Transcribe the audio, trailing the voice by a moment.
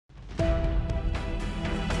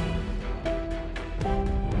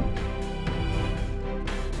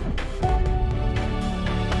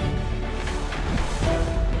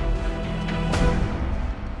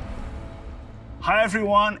Hi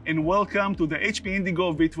everyone, and welcome to the HP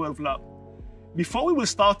Indigo V12 lab. Before we will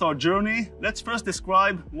start our journey, let's first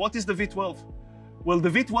describe what is the V12. Well, the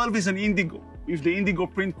V12 is an Indigo with the Indigo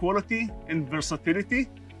print quality and versatility,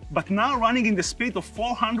 but now running in the speed of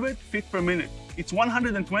 400 feet per minute. It's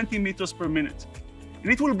 120 meters per minute.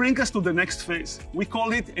 And it will bring us to the next phase. We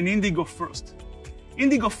call it an Indigo First.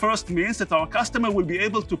 Indigo First means that our customer will be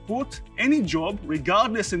able to put any job,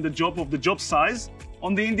 regardless in the job size,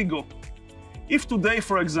 on the Indigo. If today,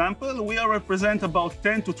 for example, we represent about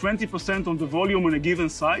 10 to 20% of the volume on a given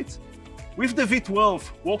site, with the V12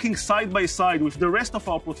 working side by side with the rest of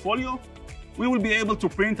our portfolio, we will be able to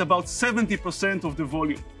print about 70% of the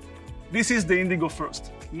volume. This is the Indigo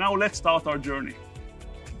First. Now let's start our journey.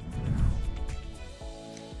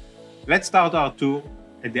 Let's start our tour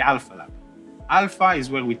at the Alpha Lab. Alpha is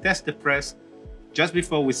where we test the press just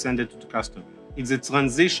before we send it to the customer. It's a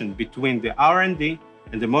transition between the R&D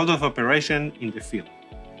and the mode of operation in the field.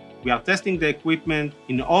 We are testing the equipment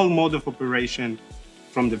in all mode of operation,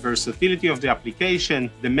 from the versatility of the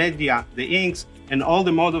application, the media, the inks, and all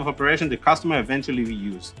the mode of operation the customer eventually will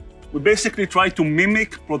use. We basically try to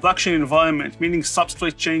mimic production environment, meaning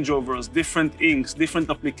substrate changeovers, different inks, different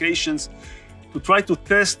applications, to try to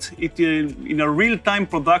test it in a real-time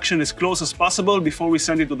production as close as possible before we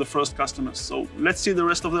send it to the first customers. So let's see the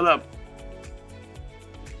rest of the lab.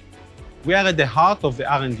 We are at the heart of the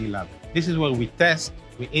R&D lab. This is where we test,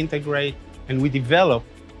 we integrate, and we develop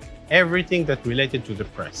everything that related to the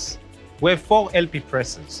press. We have 4 LP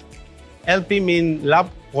presses. LP means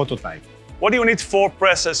lab prototype. What do you need 4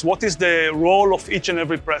 presses? What is the role of each and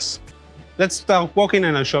every press? Let's start walking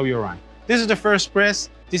and I'll show you around. This is the first press.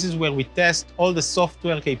 This is where we test all the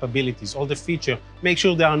software capabilities, all the features, make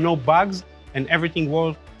sure there are no bugs and everything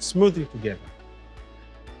works smoothly together.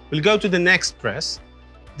 We'll go to the next press.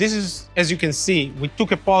 This is, as you can see, we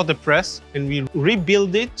took apart the press and we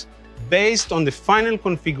rebuild it based on the final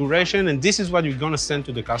configuration, and this is what we're going to send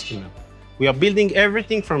to the customer. We are building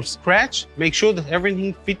everything from scratch, make sure that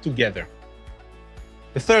everything fits together.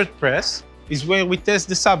 The third press is where we test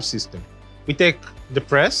the subsystem. We take the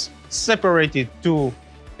press, separate it to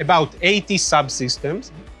about 80 subsystems.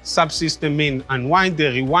 Subsystem mean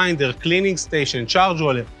unwinder, rewinder, cleaning station, charge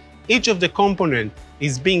roller. Each of the components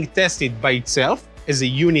is being tested by itself as a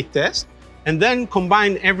unit test, and then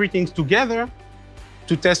combine everything together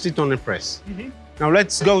to test it on a press. Now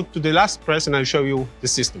let's go to the last press and I'll show you the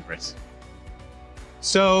system press.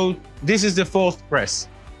 So this is the 4th press.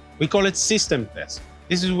 We call it system test.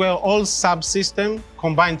 This is where all subsystems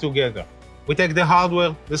combine together. We take the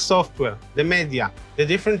hardware, the software, the media, the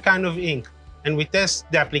different kind of ink, and we test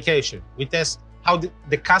the application. We test how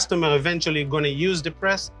the customer eventually going to use the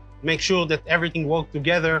press, make sure that everything works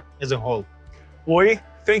together as a whole. Roy,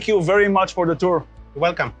 thank you very much for the tour. You're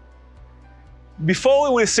welcome. Before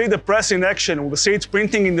we will see the press in action, we will see it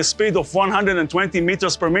printing in the speed of 120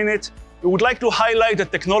 meters per minute, we would like to highlight the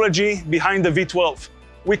technology behind the V12.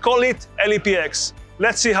 We call it LEPX.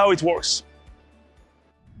 Let's see how it works.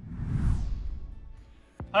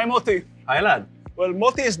 Hi, Moti. Hi, lad. Well,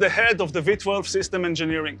 Moti is the head of the V12 system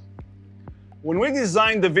engineering. When we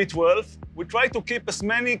designed the V12, we try to keep as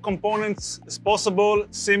many components as possible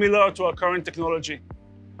similar to our current technology.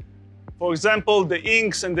 For example, the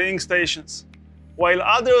inks and the ink stations. While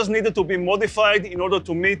others needed to be modified in order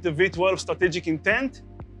to meet the V12 strategic intent,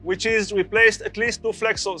 which is replaced at least 2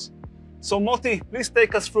 flexos. So Moti, please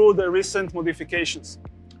take us through the recent modifications.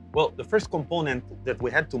 Well, the first component that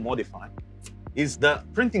we had to modify is the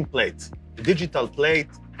printing plate, the digital plate.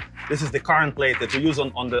 This is the current plate that we use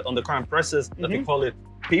on the current presses, that we call it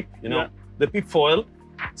PEEP, the PEEP foil.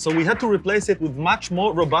 So we had to replace it with much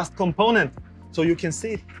more robust component. So you can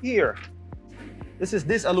see it here. This is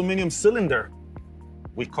this aluminum cylinder.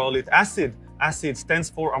 We call it ACID. ACID stands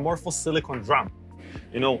for amorphous silicon drum,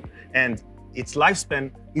 and its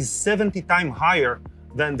lifespan is 70 times higher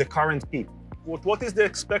than the current PEEP. What is the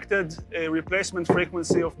expected replacement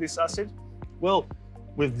frequency of this ACID? Well,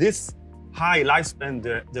 with this high lifespan,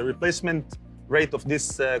 the replacement rate of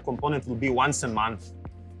this component will be once a month.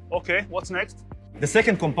 Okay, what's next? The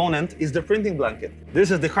second component is the printing blanket.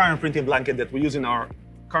 This is the current printing blanket that we use in our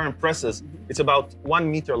current presses. It's about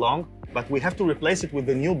 1 meter long, but we have to replace it with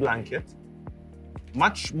the new blanket,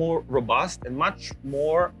 much more robust and much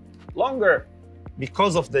more longer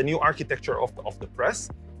because of the new architecture of the press.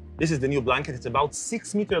 This is the new blanket. It's about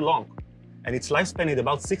 6 meters long, and its lifespan is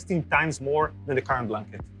about 16 times more than the current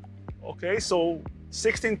blanket. Okay, so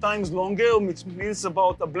 16 times longer, which means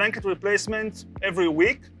about a blanket replacement every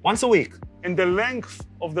week. Once a week. And the length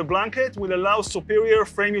of the blanket will allow superior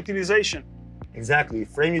frame utilization. Exactly.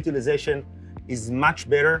 Frame utilization is much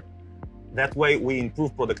better That way we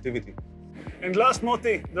improve productivity. And last,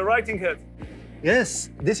 Moti, the writing head. Yes,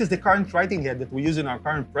 this is the current writing head that we use in our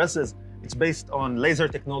current presses. It's based on laser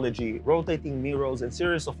technology, rotating mirrors, and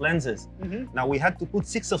series of lenses. Now we had to put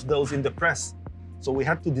 6 of those in the press. So we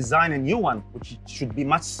had to design a new one, which should be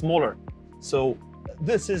much smaller. So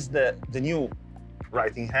this is the new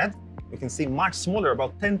writing head. You can see much smaller,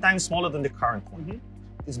 about 10 times smaller than the current one.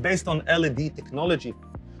 It's based on LED technology.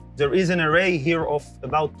 There is an array here of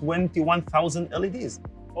about 21,000 LEDs.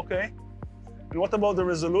 Okay. And what about the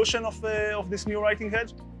resolution of this new writing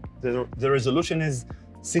head? The resolution is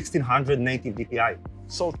 1600 native dpi.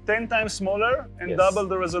 So 10 times smaller and Yes. double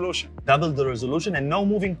the resolution. Double the resolution and no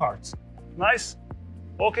moving parts. Nice.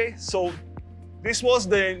 Okay, so this was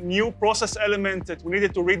the new process element that we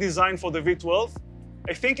needed to redesign for the V12.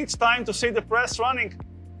 I think it's time to see the press running.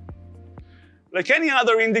 Like any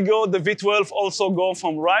other Indigo, the V12 also goes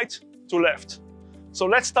from right to left. So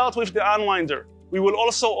let's start with the unwinder. We will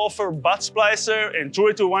also offer butt splicer and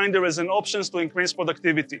turret rewinder as an options to increase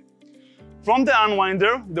productivity. From the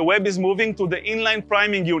unwinder, the web is moving to the inline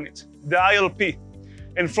priming unit, the ILP.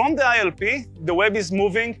 And from the ILP, the web is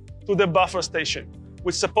moving to the buffer station,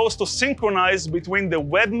 which is supposed to synchronize between the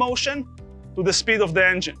web motion to the speed of the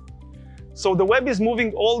engine. So the web is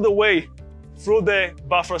moving all the way through the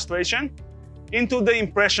buffer station into the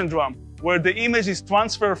impression drum, where the image is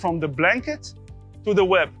transferred from the blanket to the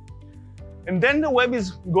web. And then the web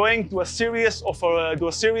is going to a series of,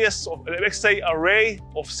 let's say, array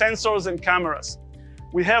of sensors and cameras.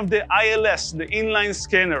 We have the ILS, the inline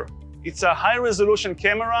scanner. It's a high-resolution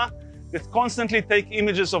camera that constantly takes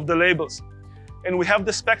images of the labels. And we have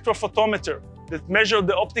the spectrophotometer that measures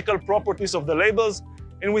the optical properties of the labels.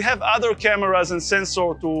 And we have other cameras and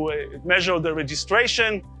sensors to measure the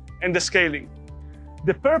registration and the scaling.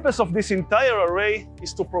 The purpose of this entire array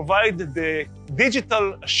is to provide the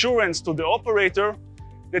digital assurance to the operator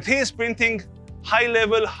that he is printing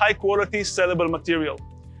high-level, high-quality sellable material.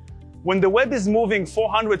 When the web is moving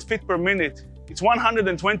 400 feet per minute, it's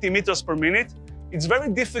 120 meters per minute, it's very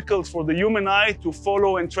difficult for the human eye to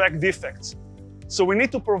follow and track defects. So we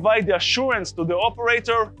need to provide the assurance to the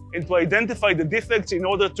operator and to identify the defects in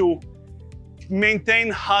order to maintain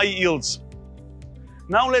high yields.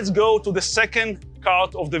 Now let's go to the second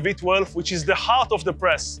card of the V12, which is the heart of the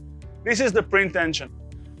press. This is the print engine.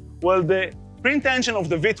 Well, the print engine of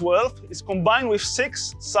the V12 is combined with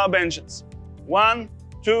 6 sub-engines. 1,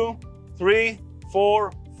 2, 3,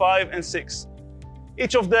 4, 5, and 6.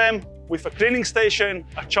 Each of them with a cleaning station,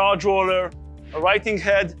 a charge roller, a writing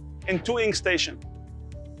head, and 2 ink stations.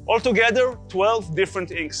 Altogether, 12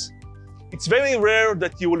 different inks. It's very rare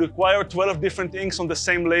that you will require 12 different inks on the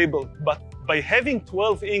same label, but by having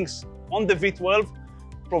 12 inks on the V12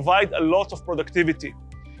 provide a lot of productivity.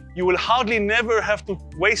 You will hardly never have to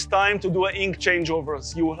waste time to do ink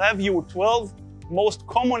changeovers. You will have your 12 most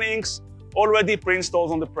common inks already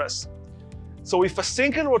pre-installed on the press. So with a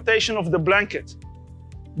single rotation of the blanket,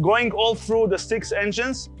 going all through the 6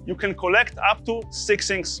 engines, you can collect up to 6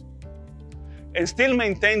 inks and still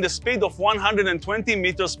maintain the speed of 120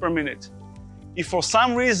 meters per minute. If for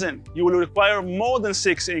some reason you will require more than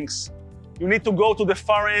 6 inks, you need to go to the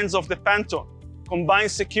far ends of the Pantone, combine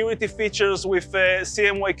security features with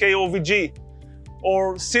CMYK OVG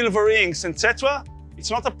or silver inks, etc. It's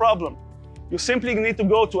not a problem. You simply need to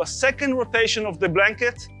go to a second rotation of the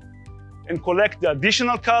blanket and collect the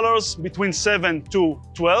additional colors between 7 to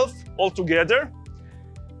 12 altogether.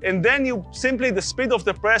 And then the speed of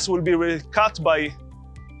the press will be cut by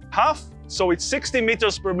half, so it's 60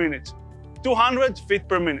 meters per minute, 200 feet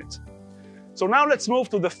per minute. So now let's move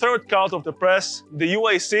to the third card of the press, the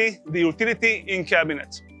UIC, the Utility Ink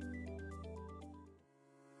Cabinet.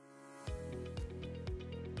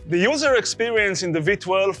 The user experience in the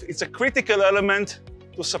V12 is a critical element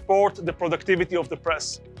to support the productivity of the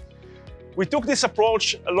press. We took this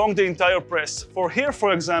approach along the entire press.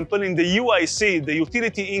 For example, in the UIC, the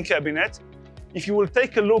Utility Ink Cabinet, if you will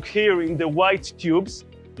take a look here in the white tubes,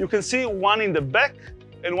 you can see one in the back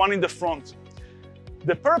and one in the front.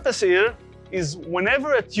 The purpose here is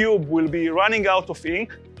whenever a tube will be running out of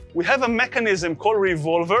ink, we have a mechanism called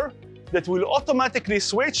revolver that will automatically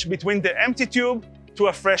switch between the empty tube to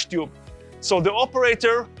a fresh tube. So the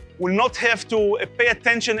operator will not have to pay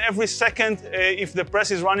attention every second if the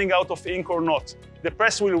press is running out of ink or not. The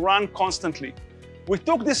press will run constantly. We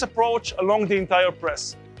took this approach along the entire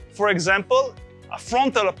press. For example, a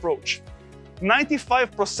frontal approach.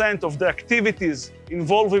 95% of the activities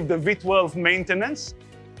involved with the V12 maintenance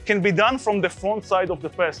can be done from the front side of the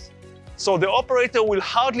press. So the operator will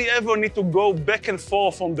hardly ever need to go back and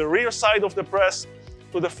forth from the rear side of the press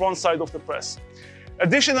to the front side of the press.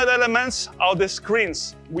 Additional elements are the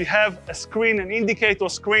screens. We have a screen, an indicator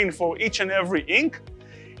screen for each and every ink.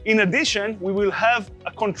 In addition, we will have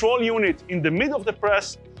a control unit in the middle of the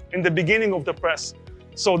press and the beginning of the press.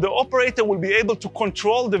 So the operator will be able to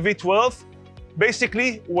control the V12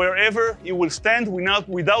 basically wherever he will stand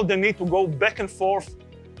without the need to go back and forth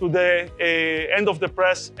to the end of the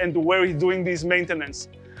press and to where he's doing this maintenance.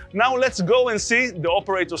 Now let's go and see the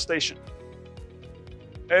operator station.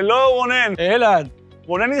 Hello, Ronen. Hey, Elad.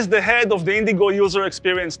 Ronen is the head of the Indigo user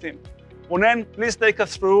experience team. Ronen, please take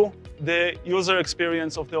us through the user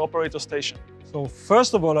experience of the operator station. So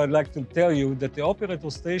first of all, I'd like to tell you that the operator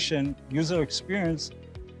station user experience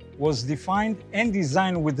was defined and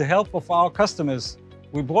designed with the help of our customers.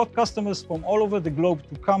 We brought customers from all over the globe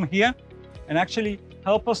to come here and actually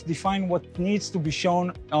help us define what needs to be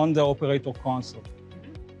shown on the operator console.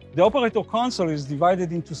 The operator console is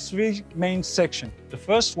divided into three main sections. The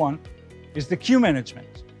first one is the queue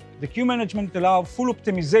management. The queue management allows full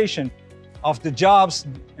optimization of the jobs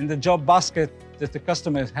and the job basket that the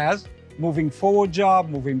customer has, moving forward job,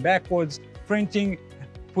 moving backwards, printing,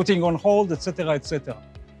 putting on hold, etc., etc.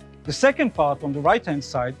 The second part on the right-hand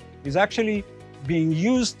side is actually being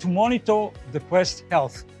used to monitor the press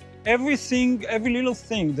health. Everything, every little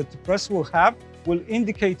thing that the press will have will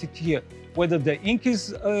indicate it here, whether the ink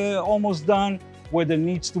is almost done, whether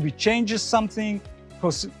needs to be changes something,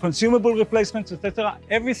 consumable replacements, etc.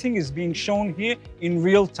 Everything is being shown here in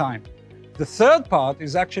real time. The third part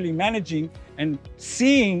is actually managing and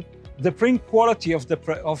seeing the print quality of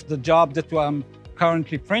the job that I'm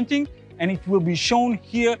currently printing, and it will be shown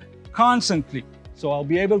here constantly. So I'll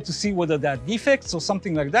be able to see whether there are defects or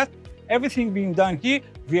something like that. Everything being done here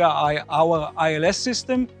via our ILS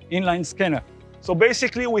system, inline scanner. So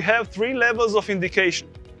basically we have three levels of indication.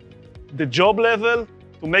 The job level,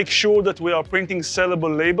 to make sure that we are printing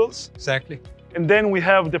sellable labels. Exactly. And then we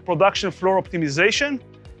have the production floor optimization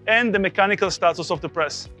and the mechanical status of the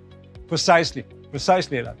press. Precisely,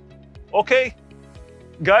 Elad. Okay,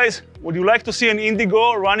 guys, would you like to see an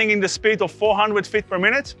Indigo running in the speed of 400 feet per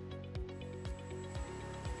minute?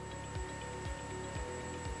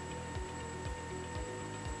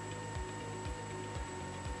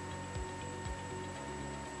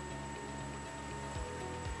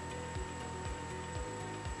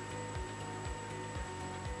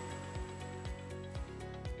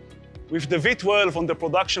 With the V12 on the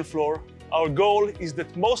production floor, our goal is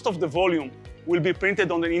that most of the volume will be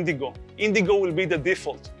printed on the Indigo. Indigo will be the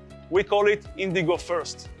default. We call it Indigo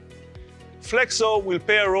first. Flexo will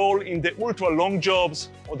play a role in the ultra-long jobs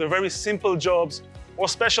or the very simple jobs or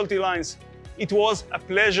specialty lines. It was a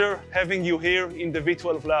pleasure having you here in the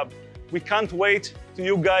V12 lab. We can't wait to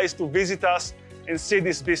you guys to visit us and see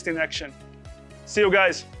this beast in action. See you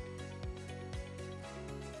guys.